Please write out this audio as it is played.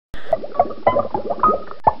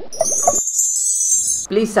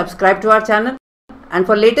Please subscribe to our channel, and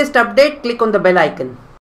for latest update, click on the bell icon.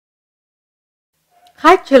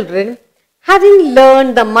 Hi children, having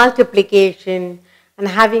learned the multiplication and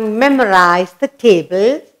having memorized the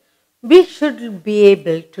tables, we should be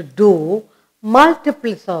able to do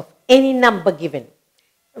multiples of any number given.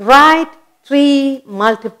 Write 3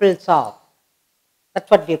 multiples of.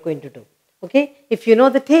 That's what we are going to do. Okay? If you know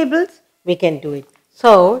the tables, we can do it.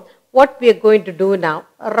 So, what we are going to do now,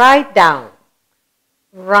 write down.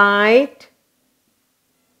 Write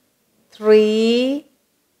 3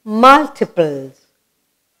 multiples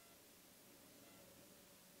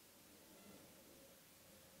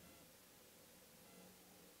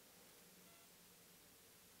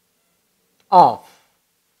of,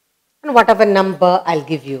 and whatever number I'll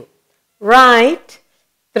give you. Write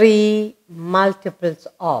 3 multiples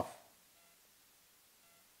of.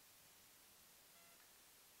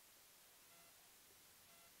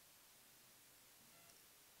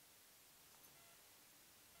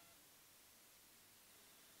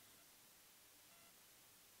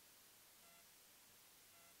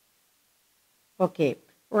 Okay,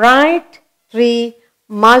 write 3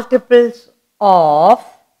 multiples of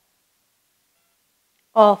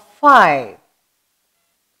 5,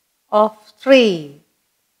 of 3,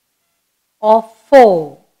 of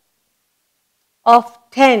 4, of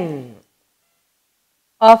 10,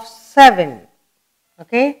 of 7.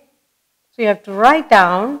 Okay, so you have to write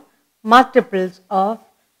down multiples of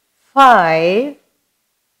 5,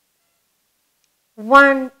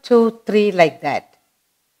 1, 2, 3 like that.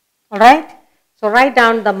 Alright, so write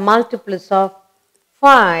down the multiples of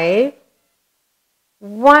 5,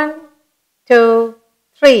 1, 2,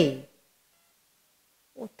 3.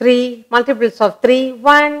 3 multiples of 3,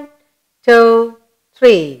 1, 2,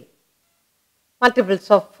 3. Multiples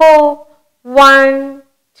of 4, 1,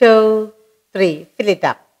 2, 3. Fill it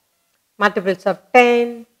up. Multiples of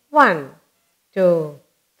 10, 1, 2,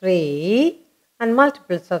 3. And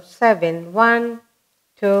multiples of 7, 1,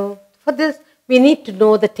 2. For this, we need to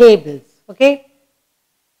know the tables. Okay?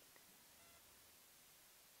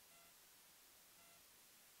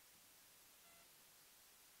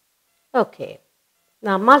 Okay.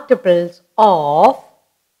 Now multiples of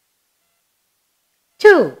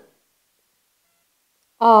 2.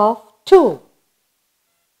 Of 2.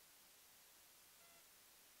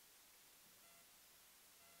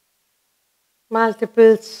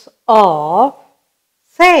 Multiples of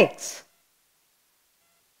 6.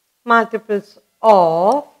 Multiples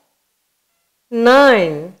of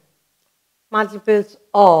 9. Multiples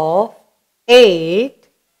of 8.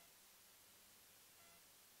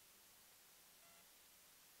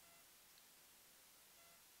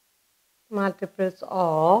 Multiples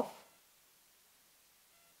of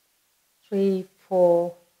 3,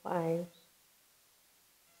 4, 5,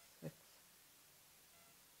 6.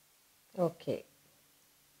 Okay.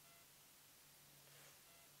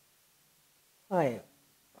 5.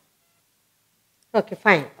 Okay,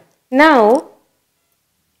 fine. Now,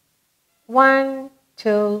 1,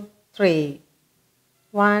 2, 3.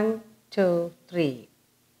 1, 2, 3.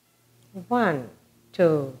 1,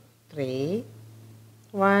 2, 3.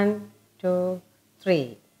 1, 2,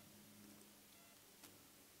 3.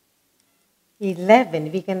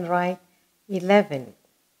 11. We can write 11.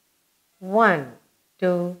 1,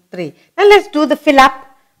 2, 3. Now let's do the fill up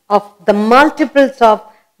of the multiples of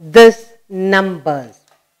this numbers.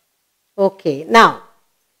 Okay. Now,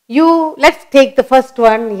 let's take the first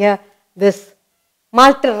one here. This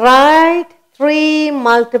write 3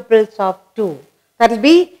 multiples of 2. That will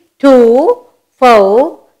be 2,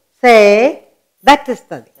 4, 6. That is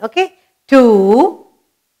the thing. Okay. 2,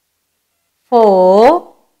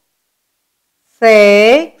 4,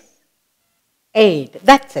 6, 8.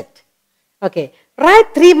 That's it. Okay.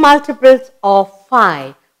 Write 3 multiples of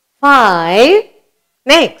 5. 5.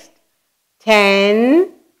 Next.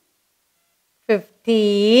 10,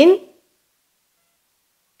 15,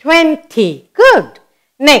 20. Good.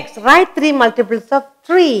 Next. Write 3 multiples of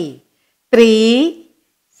 3. 3,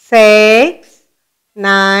 6,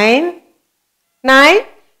 9,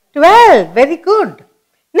 12. Very good.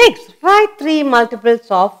 Next, write 3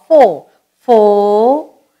 multiples of 4. 4,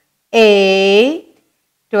 8,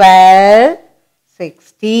 12,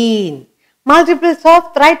 16.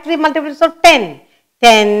 Write 3 multiples of 10.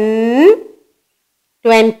 10,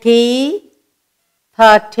 20,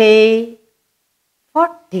 30,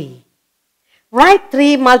 40. Write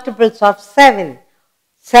 3 multiples of 7.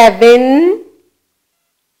 7,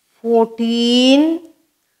 14,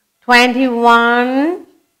 21,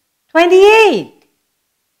 28.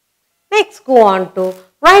 Next, go on to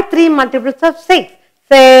write 3 multiples of 6.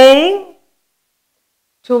 6,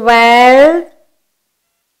 12,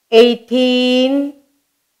 18,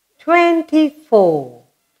 24.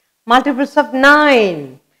 Multiples of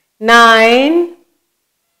 9. 9,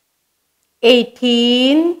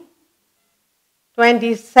 18,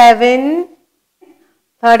 27,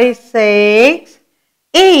 36,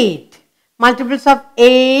 8. Multiples of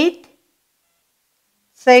 8,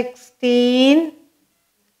 16,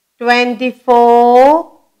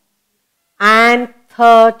 24 and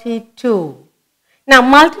 32. Now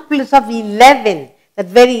multiples of 11,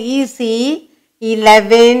 that's very easy.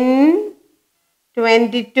 11,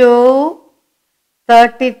 22,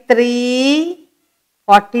 33,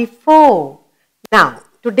 44. Now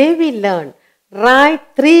today we learn write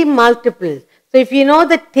 3 multiples. So if you know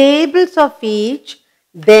the tables of each,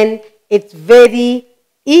 then it's very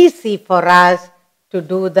easy for us to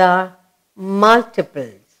do the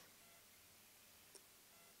multiples.